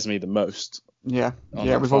what scares me the most. Yeah,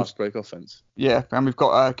 with fast break offense. Yeah, and we've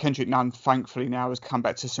got Kendrick Nunn. Thankfully now has come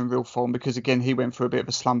back to some real form because again he went through a bit of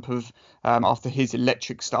a slump of after his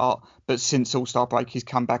electric start, but since All-Star break he's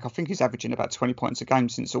come back. I think he's averaging about 20 points a game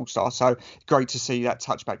since All-Star. So great to see that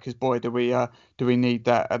touchback because boy do we need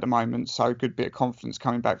that at the moment. So good bit of confidence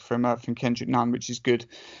coming back from Kendrick Nunn, which is good.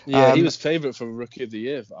 Yeah, he was favourite for Rookie of the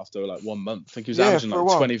Year after like 1 month. I think he was averaging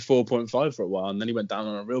like 24.5 for a while, and then he went down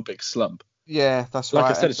on a real big slump. Yeah, that's right.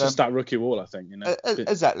 Like I said, it's just that rookie wall, I think.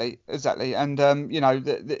 Exactly. And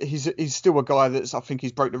he's still a guy I think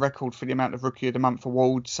he's broke the record for the amount of Rookie of the Month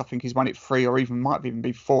awards. I think he's won it 3 or might have even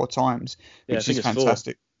been 4 times, which is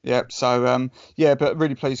fantastic. 4. Yeah, so but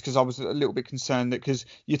really pleased because I was a little bit concerned that because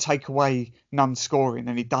you take away Nunn scoring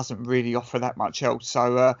and he doesn't really offer that much else.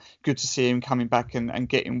 So good to see him coming back and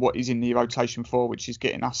getting what he's in the rotation for, which is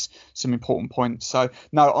getting us some important points. So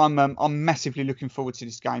no, I'm massively looking forward to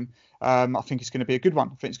this game. I think it's going to be a good one.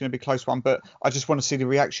 I think it's going to be a close one, but I just want to see the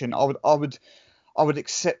reaction. I would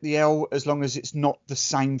accept the L as long as it's not the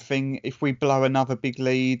same thing. If we blow another big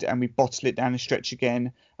lead and we bottle it down the stretch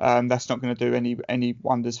again, that's not going to do any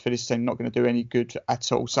wonders for this team. Not going to do any good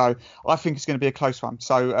at all. So I think it's going to be a close one.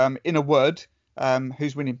 So in a word,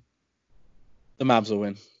 who's winning? The Mavs will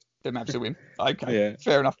win. The Mavs will win. Okay, yeah.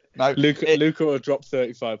 Fair enough. No, Luka will drop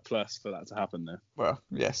 35 plus for that to happen there. Well,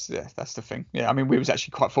 yes, yeah, that's the thing. Yeah, I mean, we was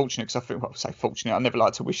actually quite fortunate because I think, say fortunate, I never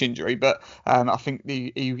like to wish injury, but I think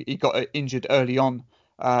he got injured early on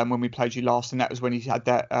when we played you last, and that was when he had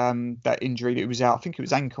that injury that he was out. I think it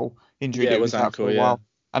was ankle injury. Yeah, that it was out ankle, for a while.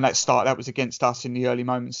 And that was against us in the early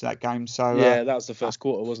moments of that game. So yeah, that was the first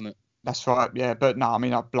quarter, wasn't it? That's right, yeah. But no, I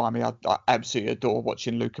mean, I absolutely adore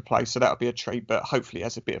watching Luka play, so that'll be a treat. But hopefully, he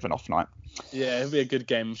has a bit of an off night. Yeah, it'll be a good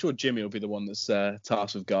game. I'm sure Jimmy will be the one that's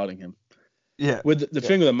tasked with guarding him. Yeah. With the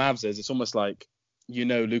thing with the Mavs is, it's almost like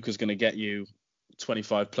Luka's going to get you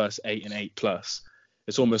 25 plus, 8 and 8 plus.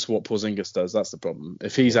 It's almost what Porzingis does. That's the problem.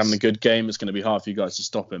 If he's having a good game, it's going to be hard for you guys to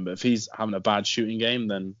stop him. But if he's having a bad shooting game,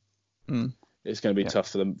 then it's going to be tough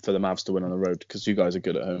for the Mavs to win on the road because you guys are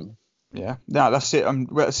good at home. Yeah, no, that's it.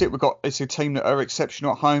 That's it. It's a team that are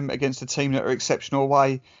exceptional at home against a team that are exceptional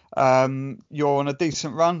away. You're on a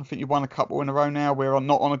decent run. I think you've won a couple in a row now. We're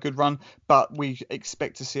not on a good run, but we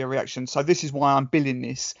expect to see a reaction. So this is why I'm billing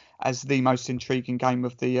this as the most intriguing game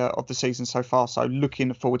of the season so far. So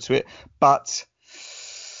looking forward to it. But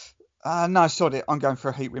no, sod it. I'm going for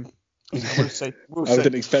a Heat win. We'll see. I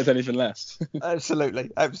didn't expect anything less.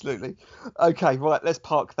 Absolutely. Okay, right. Let's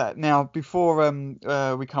park that now. Before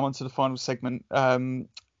we come on to the final segment,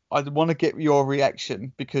 I want to get your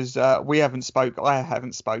reaction because I haven't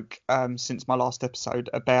spoke since my last episode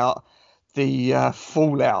about the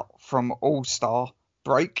fallout from All-Star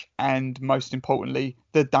break and most importantly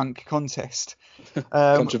the dunk contest.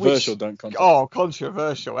 Controversial dunk contest. Oh,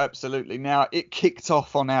 controversial, absolutely. Now it kicked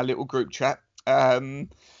off on our little group chat.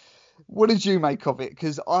 What did you make of it?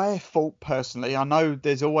 Because I thought personally, I know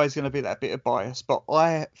there's always going to be that bit of bias, but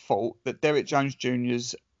I thought that Derrick Jones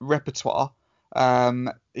Jr.'s repertoire,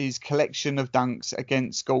 his collection of dunks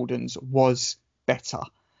against Gordon's was better.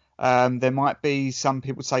 There might be some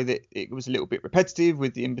people say that it was a little bit repetitive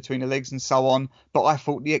with the in between the legs and so on, but I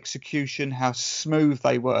thought the execution, how smooth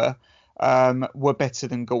they were better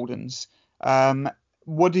than Gordon's.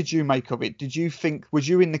 What did you make of it? Did you think, was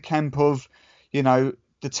you in the camp of,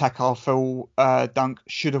 the Taco Fall dunk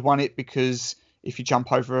should have won it because if you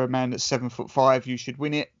jump over a man that's 7'5", you should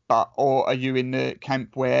win it? Or are you in the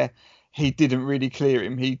camp where he didn't really clear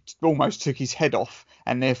him? He almost took his head off,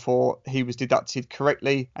 and therefore he was deducted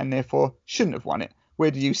correctly, and therefore shouldn't have won it.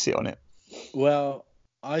 Where do you sit on it? Well,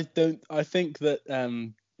 I think that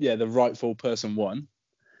the rightful person won.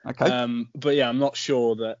 Okay. But yeah, I'm not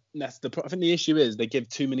sure that that's I think the issue is they give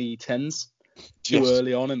too many 10s too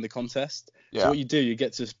early on in the contest. Yeah. So what you do, you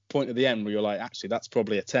get to this point at the end where you're like, actually, that's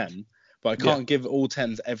probably a 10. But I can't give all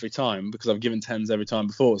 10s every time because I've given 10s every time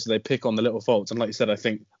before. So they pick on the little faults. And like you said, I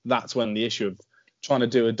think that's when the issue of trying to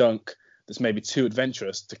do a dunk that's maybe too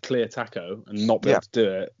adventurous to clear Taco and not be able to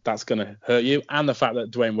do it, that's going to hurt you. And the fact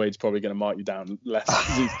that Dwayne Wade's probably going to mark you down less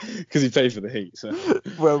because he paid for the Heat. So.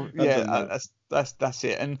 Well, yeah, that's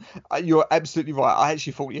it. And you're absolutely right. I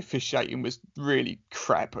actually thought the officiating was really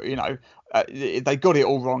crap. They got it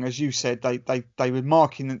all wrong. As you said, they were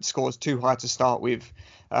marking the scores too high to start with,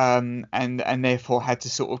 and therefore had to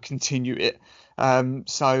sort of continue it.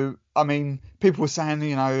 So, I mean, people were saying,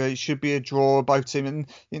 it should be a draw, both teams,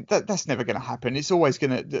 and that's never going to happen. It's always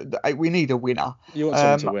going to, we need a winner. You want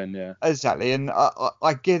someone to win, yeah. Exactly. And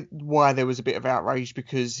I get why there was a bit of outrage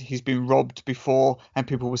because he's been robbed before and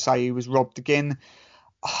people will say he was robbed again.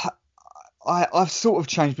 I've sort of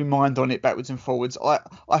changed my mind on it backwards and forwards.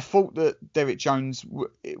 I thought that Derrick Jones,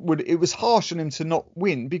 it was harsh on him to not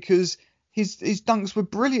win because his dunks were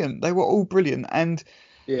brilliant. They were all brilliant. And,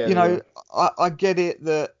 I get it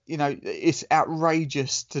that, it's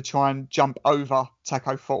outrageous to try and jump over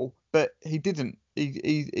Taco Fall, but he didn't.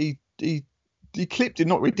 He clipped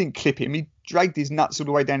him. He didn't clip him. He dragged his nuts all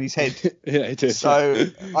the way down his head. Yeah, he did. So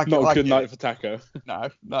not a good night for Taco. No,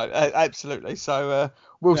 absolutely. So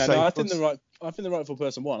we'll see. No, I think the rightful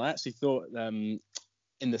person won. I actually thought in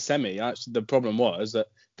the semi, the problem was that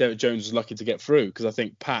Derrick Jones was lucky to get through because I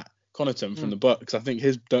think Pat Connaughton from the Bucks, I think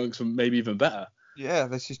his dunks were maybe even better. Yeah,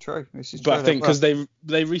 this is true. But I think because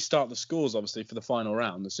they restart the scores obviously for the final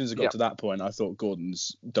round. As soon as it got to that point, I thought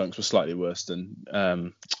Gordon's dunks were slightly worse than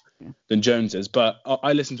Jones's. But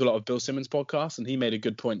I listened to a lot of Bill Simmons podcasts, and he made a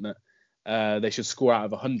good point that they should score out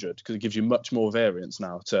of 100 because it gives you much more variance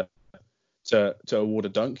now to award a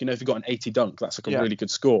dunk. If you've got an 80 dunk, that's like a really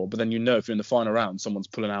good score. But then if you're in the final round, someone's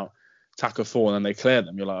pulling out Taco 4 and then they clear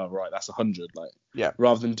them, you're like, oh, right, that's 100.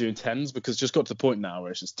 Rather than doing 10s, because it's just got to the point now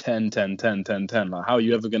where it's just 10, 10, 10, 10, 10. Like, how are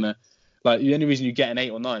you ever going to, the only reason you get an 8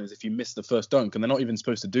 or 9 is if you miss the first dunk, and they're not even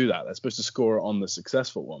supposed to do that. They're supposed to score it on the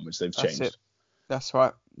successful one, which they've changed. That's it. That's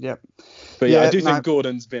right. Yep. But I do think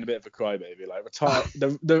Gordon's been a bit of a crybaby.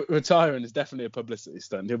 The retiring is definitely a publicity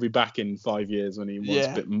stunt. He'll be back in 5 years when he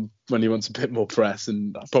wants a bit more press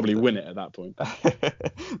and probably win it at that point.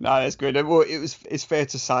 No, that's good. Well, it's fair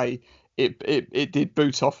to say it did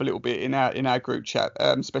boot off a little bit in our group chat,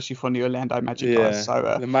 especially from the Orlando Magic guys.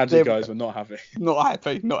 So the Magic guys were not happy.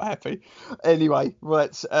 Not happy. Anyway,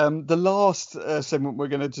 right. The last segment we're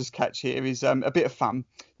going to just catch here is a bit of fun.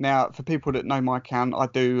 Now, for people that know my account, I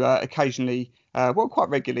do occasionally, quite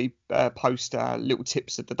regularly, post little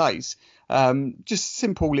tips of the days. Just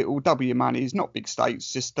simple little W moneys, not big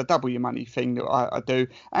stakes, just the W money thing that I do.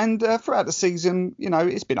 And throughout the season,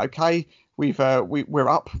 it's been okay. We're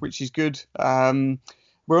up, which is good.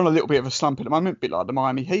 We're on a little bit of a slump at the moment, a bit like the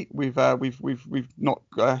Miami Heat. We've not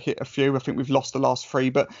hit a few. I think we've lost the last 3,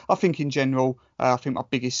 but I think in general, I think my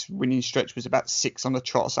biggest winning stretch was about 6 on the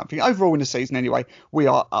trot or something. Overall in the season, anyway, we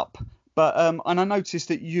are up. But and I noticed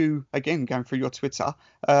that you, again, going through your Twitter,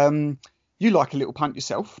 you like a little punt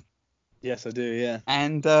yourself. Yes, I do. Yeah.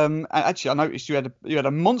 And actually, I noticed you had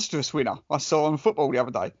a monstrous winner. I saw on football the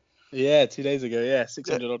other day. Yeah, 2 days ago. Yeah,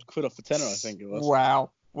 600 odd quid off a tenner, I think it was.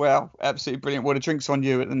 Wow. Well, absolutely brilliant. Well, the drink's on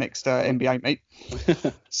you at the next NBA meet.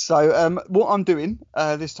 So what I'm doing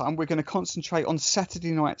this time, we're going to concentrate on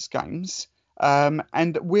Saturday night's games.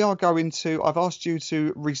 And we are going to, I've asked you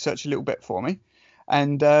to research a little bit for me.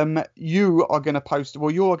 And you are going to post.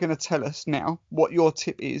 Well, you're going to tell us now what your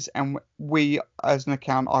tip is, and we, as an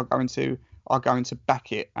account, are going to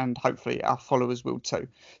back it, and hopefully our followers will too.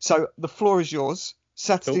 So the floor is yours.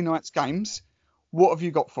 Saturday night's games. What have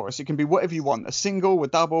you got for us? It can be whatever you want. A single, a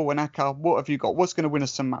double, an acca. What have you got? What's going to win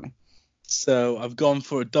us some money? So I've gone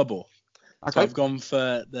for a double. Okay. So I've gone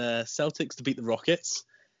for the Celtics to beat the Rockets.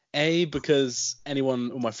 Because all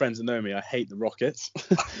my friends that know me, I hate the Rockets.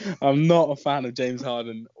 I'm not a fan of James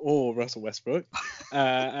Harden or Russell Westbrook.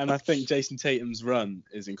 And I think Jason Tatum's run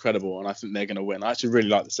is incredible, and I think they're going to win. I actually really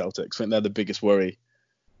like the Celtics. I think they're the biggest worry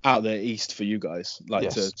out there east for you guys,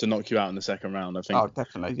 to knock you out in the second round, I think. Oh,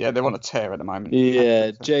 definitely. Yeah, they're on a tear at the moment. Yeah,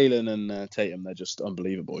 Jalen and Tatum, they're just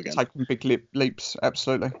unbelievable again. Taking big leaps,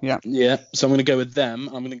 absolutely. Yeah. Yeah, so I'm going to go with them.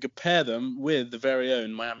 I'm going to compare them with the very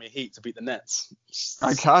own Miami Heat to beat the Nets.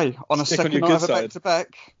 Okay, on a second night of a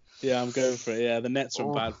back-to-back. Yeah, I'm going for it. Yeah, the Nets are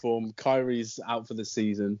in bad form. Kyrie's out for the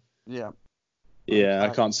season. Yeah. Yeah,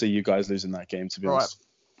 okay. I can't see you guys losing that game, to be honest.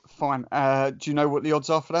 Fine. Do you know what the odds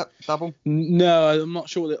are for that double? No, I'm not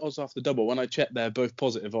sure what the odds are for the double. When I checked, they're both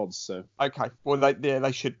positive odds. So okay, well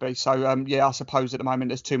they should be. So I suppose at the moment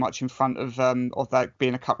there's too much in front of that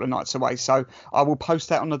being a couple of nights away. So I will post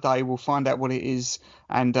that on the day. We'll find out what it is,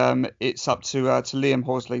 and it's up to Liam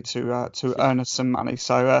Horsley to earn us some money.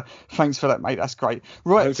 So thanks for that, mate. That's great.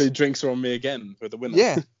 Right. Hopefully drinks are on me again for the winner.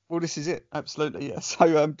 Yeah. Well, this is it. Absolutely, yeah.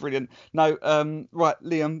 So brilliant. No, right,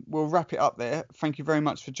 Liam, we'll wrap it up there. Thank you very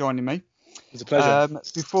much for joining me. It's a pleasure.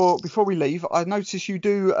 Before we leave, I notice you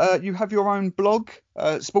you have your own blog,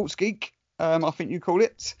 Sports Geek, I think you call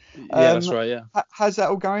it. Yeah, that's right. Yeah. How's that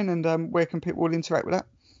all going, and where can people interact with that?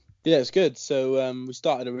 Yeah, it's good. So we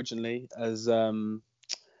started originally as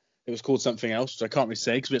it was called something else, which I can't really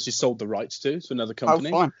say because we actually sold the rights to another company.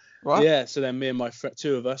 Oh, fine. Right. Yeah, so then me and my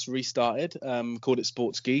two of us restarted, called it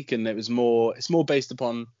Sports Geek, and it's more based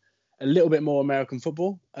upon a little bit more American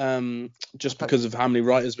football, just because of how many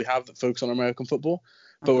writers we have that focus on American football.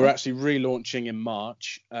 But we're actually relaunching in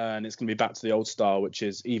March, and it's going to be back to the old style, which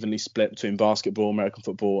is evenly split between basketball, American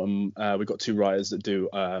football, and we've got two writers that do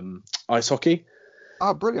ice hockey.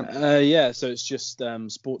 Oh, brilliant. Yeah, so it's just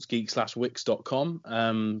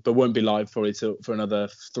sportsgeek.wix.com, but won't be live probably for another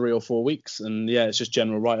 3 or 4 weeks. And yeah, it's just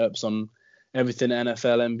general write-ups on everything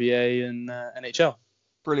NFL, NBA, and NHL.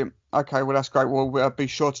 Brilliant. Okay, well, that's great. We'll be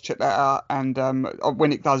sure to check that out. And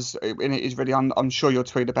when it is ready, I'm sure you'll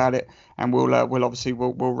tweet about it, and we'll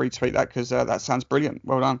retweet that because that sounds brilliant.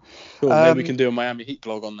 Well done. Cool. Maybe we can do a Miami Heat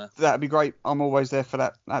blog on there. That'd be great. I'm always there for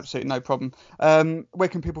that. Absolutely no problem. Where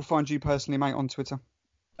can people find you personally, mate, on Twitter?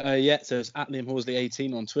 Yeah, so it's at Liam Horsley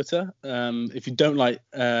 18 on Twitter. If you don't like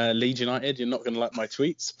Leeds United, you're not going to like my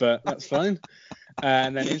tweets, but that's fine.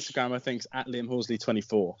 And then Instagram, I think, is at Liam Horsley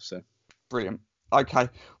 24. So brilliant. Okay.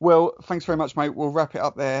 Well, thanks very much, mate. We'll wrap it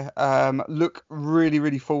up there.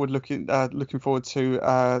 Looking forward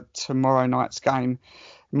to tomorrow night's game.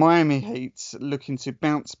 Miami Heat looking to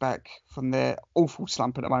bounce back from their awful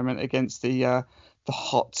slump at the moment against the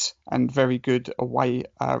hot and very good away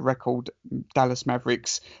record Dallas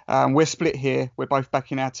Mavericks. We're split here. We're both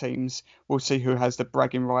backing our teams. We'll see who has the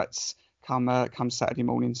bragging rights come Saturday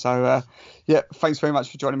morning. So, thanks very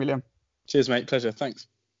much for joining me, Liam. Cheers, mate. Pleasure. Thanks.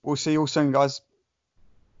 We'll see you all soon, guys.